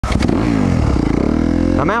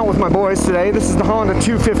I'm out with my boys today. This is the Honda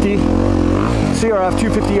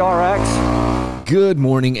CRF250RX. Good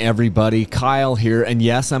morning, everybody. Kyle here, and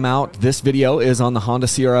yes, I'm out. This video is on the Honda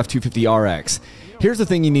CRF250RX. Here's the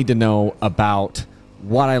thing you need to know about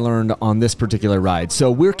what I learned on this particular ride.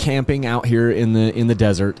 So we're camping out here in the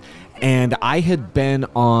desert, and I had been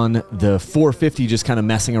on the 450 just kind of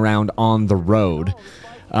messing around on the road.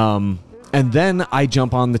 And then I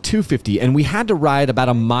jump on the 250, and we had to ride about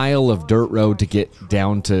a mile of dirt road to get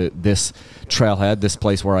down to this trailhead, this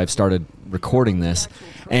place where I've started recording this.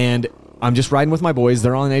 And I'm just riding with my boys.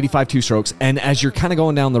 They're on an 85 two-strokes, and as you're kind of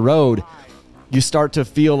going down the road, you start to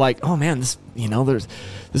feel like, oh man, this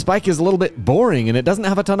this bike is a little bit boring, and it doesn't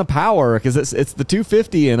have a ton of power because it's the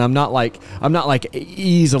 250, and I'm not like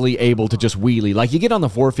easily able to just wheelie. Like you get on the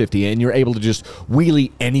 450, and you're able to just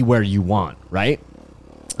wheelie anywhere you want, right?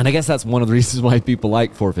 And I guess that's one of the reasons why people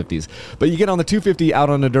like 450s. But you get on the 250 out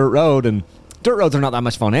on a dirt road, and dirt roads are not that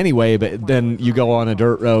much fun anyway, but then you go on a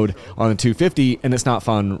dirt road on a 250, and it's not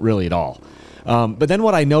fun really at all. But then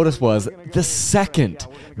what I noticed was the second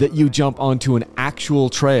that you jump onto an actual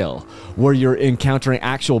trail where you're encountering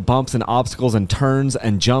actual bumps and obstacles and turns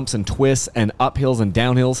and jumps and twists and uphills and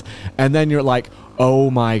downhills, and then you're like,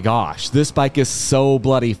 oh my gosh, this bike is so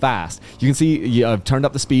bloody fast. You can see I've turned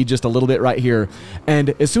up the speed just a little bit right here, and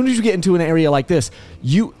as soon as you get into an area like this,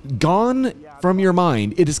 gone from your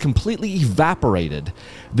mind, it is completely evaporated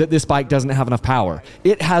that this bike doesn't have enough power.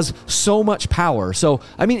 It has so much power. So,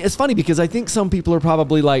 I mean, it's funny because I think some people are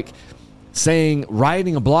probably like saying,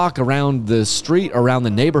 riding a block around the street, around the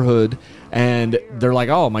neighborhood, and they're like,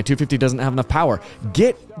 oh, my 250 doesn't have enough power.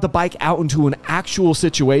 Get the bike out into an actual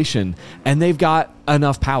situation, and they've got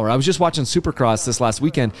enough power. I was just watching Supercross this last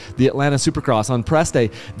weekend, the Atlanta Supercross on press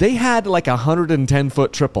day. They had like a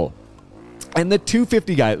 110-foot triple. And the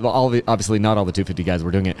 250 guys, well, obviously not all the 250 guys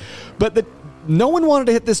were doing it, but no one wanted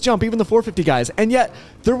to hit this jump, even the 450 guys. And yet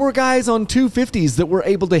there were guys on 250s that were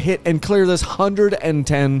able to hit and clear this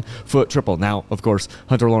 110-foot triple. Now, of course,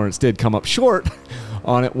 Hunter Lawrence did come up short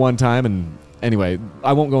on it one time. And anyway,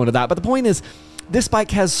 I won't go into that. But the point is, this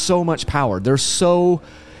bike has so much power. It's so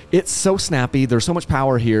snappy. There's so much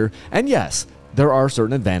power here. And yes, there are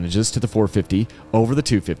certain advantages to the 450 over the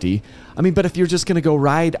 250. I mean, but if you're just going to go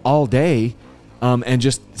ride all day and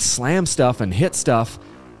just slam stuff and hit stuff,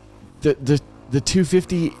 the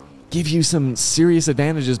 250 gives you some serious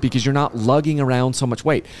advantages because you're not lugging around so much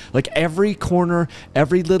weight. Like every corner,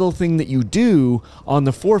 every little thing that you do on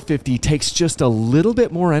the 450 takes just a little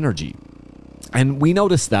bit more energy. And we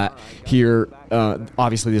noticed that here.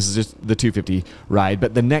 Obviously, this is just the 250 ride,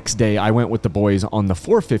 but the next day I went with the boys on the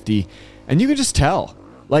 450, and you can just tell,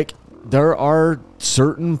 like, there are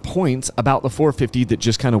certain points about the 450 that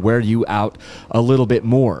just kind of wear you out a little bit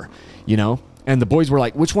more, you know? And the boys were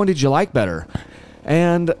like, which one did you like better?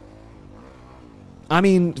 And I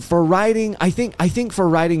mean, for riding, I think for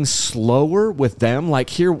riding slower with them, like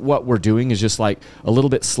here what we're doing is just like a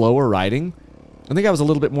little bit slower riding. I think I was a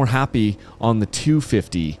little bit more happy on the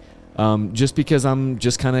 250 just because I'm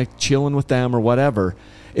just kind of chilling with them or whatever.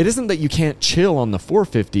 It isn't that you can't chill on the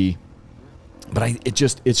 450, but it's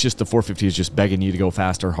just the 450 is just begging you to go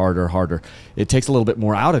faster, harder, harder. It takes a little bit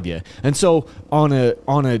more out of you. And so on a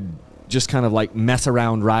just kind of like mess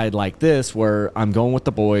around ride like this where I'm going with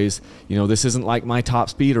the boys, you know, this isn't like my top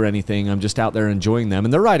speed or anything. I'm just out there enjoying them,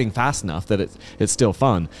 and they're riding fast enough that it's still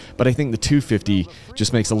fun. But I think the 250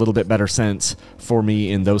 just makes a little bit better sense for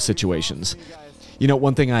me in those situations. You know,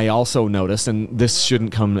 one thing I also noticed, and this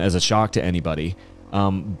shouldn't come as a shock to anybody,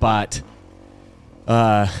 but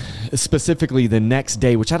specifically the next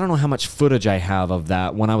day, which I don't know how much footage I have of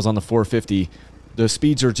that when I was on the 450, the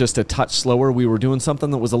speeds are just a touch slower. We were doing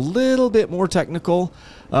something that was a little bit more technical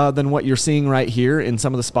than what you're seeing right here in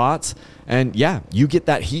some of the spots. And yeah, you get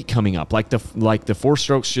that heat coming up. Like the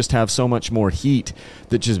 4-strokes just have so much more heat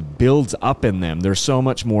that just builds up in them. There's so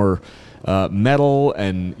much more metal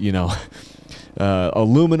and, you know,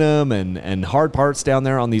 aluminum and hard parts down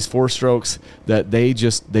there on these 4-strokes that they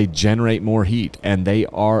generate more heat, and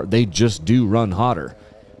they just do run hotter,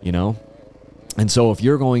 you know. And so if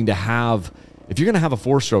you're going to have a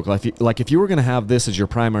 4-stroke, like if you were going to have this as your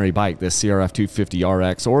primary bike, this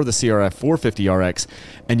CRF250RX or the CRF450RX,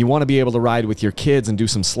 and you want to be able to ride with your kids and do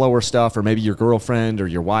some slower stuff, or maybe your girlfriend or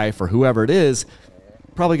your wife or whoever it is,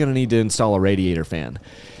 probably going to need to install a radiator fan.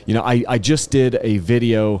 You know, I just did a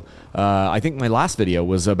video, I think my last video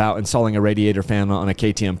was about installing a radiator fan on a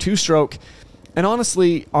KTM 2-stroke. And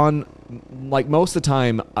honestly, on like most of the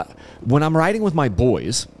time, when I'm riding with my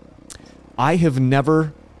boys, I have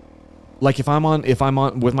never, like if I'm on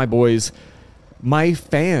with my boys, my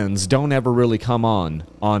fans don't ever really come on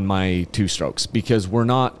my two-strokes because we're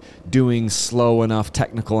not doing slow enough,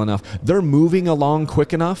 technical enough. They're moving along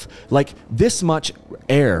quick enough. Like this much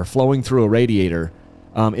air flowing through a radiator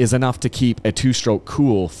is enough to keep a two-stroke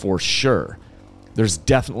cool for sure. There's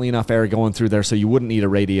definitely enough air going through there, so you wouldn't need a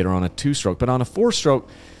radiator on a two-stroke. But on a four-stroke,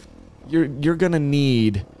 you're going to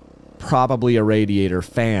need probably a radiator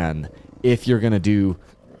fan if you're going to do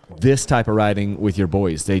this type of riding with your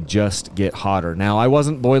boys. They just get hotter. Now, I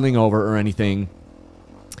wasn't boiling over or anything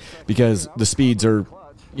because the speeds are,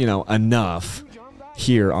 you know, enough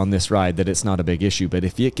here on this ride that it's not a big issue. But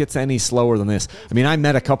if it gets any slower than this, I mean, I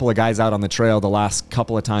met a couple of guys out on the trail the last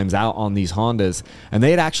couple of times out on these Hondas, and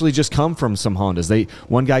they had actually just come from some Hondas.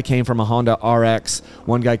 One guy came from a Honda RX,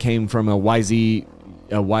 one guy came from a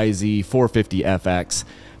YZ450FX,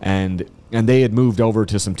 and they had moved over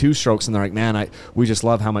to some two-strokes, and they're like, man, we just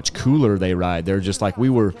love how much cooler they ride. They're just like, we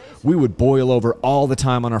would boil over all the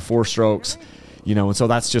time on our four-strokes, you know, and so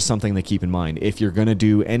that's just something to keep in mind. If you're going to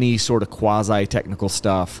do any sort of quasi-technical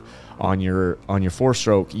stuff on your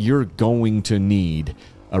four-stroke, you're going to need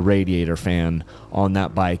a radiator fan on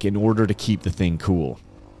that bike in order to keep the thing cool.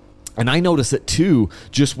 And I notice it too,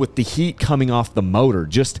 just with the heat coming off the motor,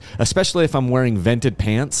 just especially if I'm wearing vented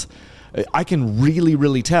pants. I can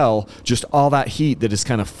really tell just all that heat that is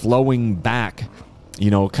kind of flowing back, you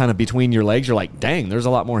know, kind of between your legs. You're like, dang, there's a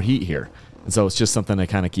lot more heat here. And so it's just something to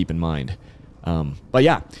kind of keep in mind. But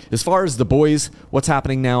yeah, as far as the boys, what's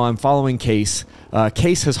happening now, I'm following Case.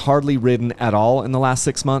 Case has hardly ridden at all in the last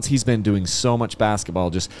 6 months. He's been doing so much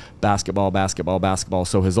basketball, just basketball.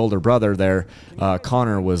 So his older brother there,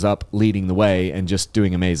 Connor, was up leading the way and just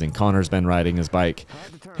doing amazing. Connor's been riding his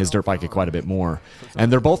dirt bike quite a bit more.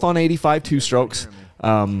 And they're both on 85 two-strokes.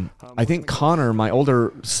 I think Connor, my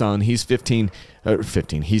older son, he's 13.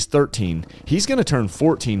 He's going to turn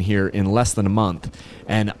 14 here in less than a month.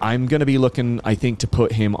 And I'm going to be looking, I think, to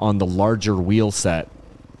put him on the larger wheel set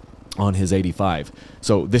on his 85.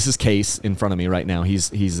 So this is Case in front of me right now.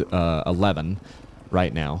 He's 11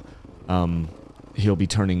 right now. He'll be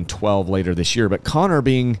turning 12 later this year. But Connor,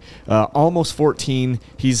 being almost 14,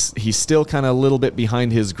 he's still kind of a little bit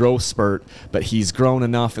behind his growth spurt, but he's grown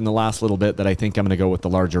enough in the last little bit that I think I'm going to go with the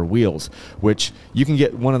larger wheels, which you can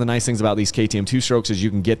get. One of the nice things about these KTM two-strokes is you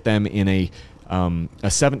can get them in a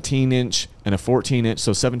 17-inch and a 14-inch,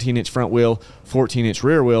 so 17-inch front wheel, 14-inch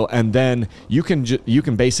rear wheel, and then you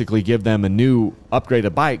can basically give them a new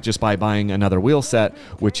upgraded bike just by buying another wheel set,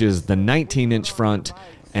 which is the 19-inch front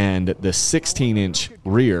and the 16-inch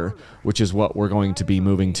rear, which is what we're going to be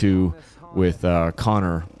moving to with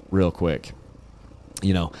Connor real quick.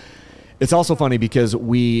 You know, it's also funny because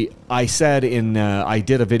I said I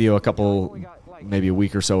did a video maybe a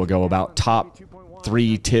week or so ago about top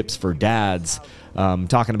 3 tips for dads,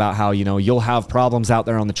 talking about how, you know, you'll have problems out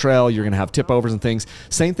there on the trail, you're going to have tip overs and things.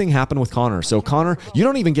 Same thing happened with Connor. So Connor, you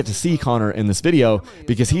don't even get to see Connor in this video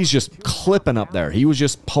because he's just clipping up there. He was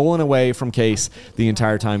just pulling away from Case the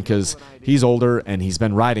entire time because he's older and he's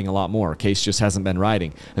been riding a lot more. Case just hasn't been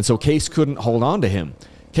riding. And so Case couldn't hold on to him.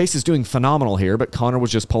 Case is doing phenomenal here, but Connor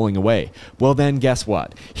was just pulling away. Well, then guess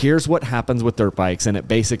what? Here's what happens with dirt bikes, and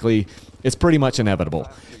it's pretty much inevitable.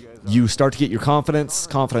 You start to get your confidence,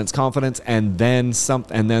 and then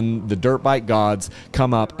the dirt bike gods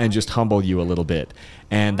come up and just humble you a little bit.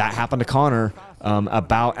 And that happened to Connor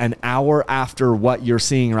about an hour after what you're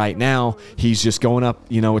seeing right now. He's just going up,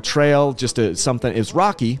 you know, a trail, something. It's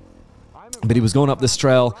rocky, but he was going up this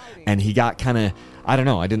trail, and he got kind of, I don't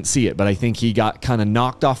know, I didn't see it, but I think he got kind of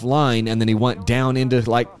knocked off line, and then he went down into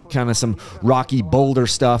like kind of some rocky boulder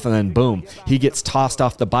stuff, and then boom, he gets tossed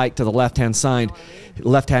off the bike to the left-hand side,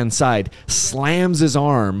 slams his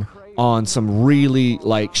arm on some really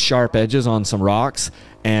like sharp edges on some rocks,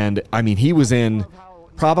 and I mean, he was in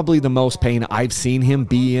probably the most pain I've seen him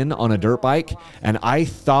be in on a dirt bike, and I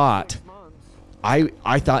thought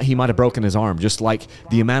he might have broken his arm, just like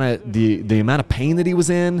the amount of pain that he was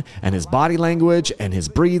in, and his body language and his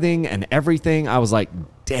breathing and everything. I was like,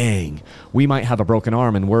 dang, we might have a broken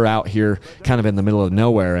arm, and we're out here kind of in the middle of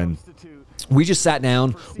nowhere. And we just sat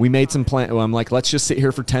down, we made some plan. I'm like, let's just sit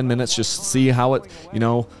here for 10 minutes, just see how it, you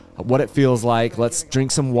know, what it feels like. Let's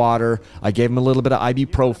drink some water. I gave him a little bit of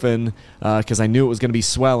ibuprofen because I knew it was going to be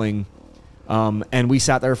swelling. And we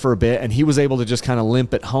sat there for a bit, and he was able to just kind of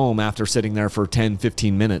limp it home after sitting there for 10,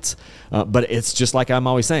 15 minutes. But it's just like I'm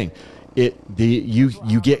always saying,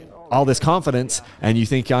 you get all this confidence, and you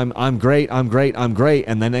think I'm great, and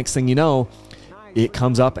the next thing you know, it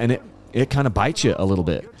comes up and it kind of bites you a little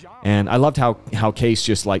bit. And I loved how Case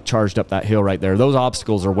just like charged up that hill right there. Those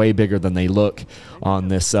obstacles are way bigger than they look on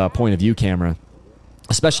this point of view camera.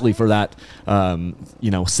 especially for that,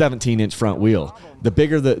 17-inch front wheel. The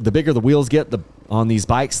bigger the wheels get on these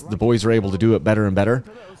bikes, the boys are able to do it better and better.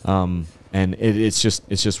 And it's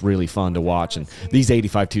just really fun to watch. And these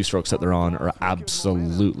 85 two-strokes that they're on are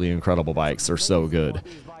absolutely incredible bikes. They're so good.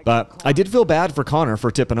 But I did feel bad for Connor for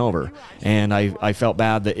tipping over, and I felt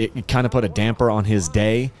bad that it kind of put a damper on his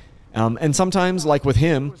day. And sometimes, like with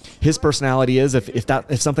him, his personality is if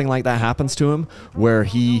something like that happens to him, where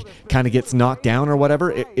he kind of gets knocked down or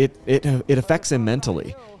whatever, it affects him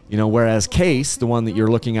mentally. Whereas Case, the one that you're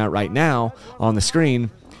looking at right now on the screen,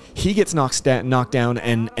 he gets knocked down,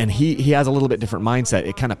 and he has a little bit different mindset.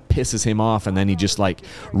 It kind of pisses him off, and then he just like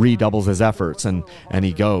redoubles his efforts and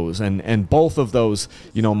he goes. And both of those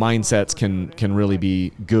mindsets can really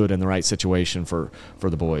be good in the right situation for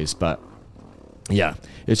the boys. But yeah,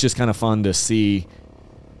 it's just kind of fun to see.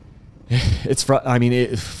 It's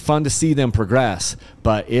fun to see them progress,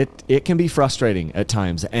 but it can be frustrating at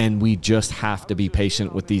times, and we just have to be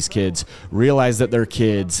patient with these kids. Realize that they're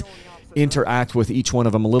kids. Interact with each one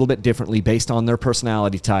of them a little bit differently based on their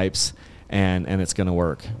personality types, and it's going to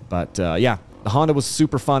work. But yeah, the Honda was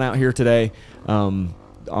super fun out here today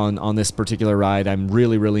on this particular ride. I'm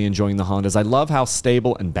really enjoying the Hondas. I love how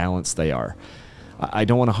stable and balanced they are. I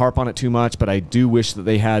don't want to harp on it too much, but I do wish that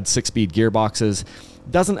they had 6-speed gearboxes.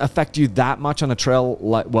 Doesn't affect you that much on a trail,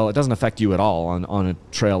 well, it doesn't affect you at all on a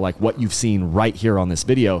trail like what you've seen right here on this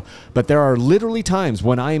video. But there are literally times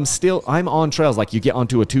when I'm on trails, like you get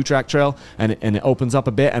onto a 2-track trail and it opens up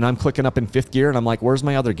a bit, and I'm clicking up in 5th gear, and I'm like, where's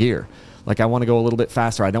my other gear? Like, I want to go a little bit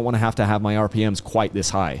faster. I don't want to have my RPMs quite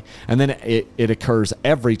this high. And then it occurs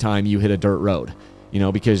every time you hit a dirt road,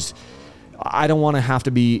 because I don't want to have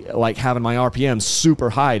to be like having my RPMs super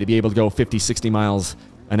high to be able to go 50, 60 miles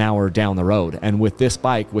an hour down the road. And with this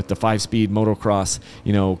bike, with the 5-speed motocross,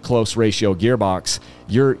 close ratio gearbox,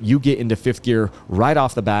 you get into 5th gear right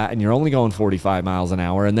off the bat, and you're only going 45 miles an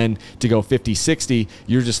hour. And then to go 50, 60,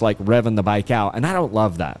 you're just like revving the bike out. And I don't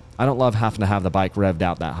love that. I don't love having to have the bike revved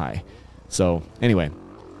out that high. So anyway,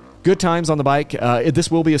 good times on the bike. This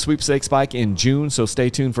will be a sweepstakes bike in June, so stay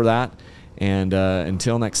tuned for that. And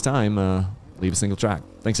until next time, leave a single track.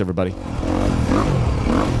 Thanks, everybody.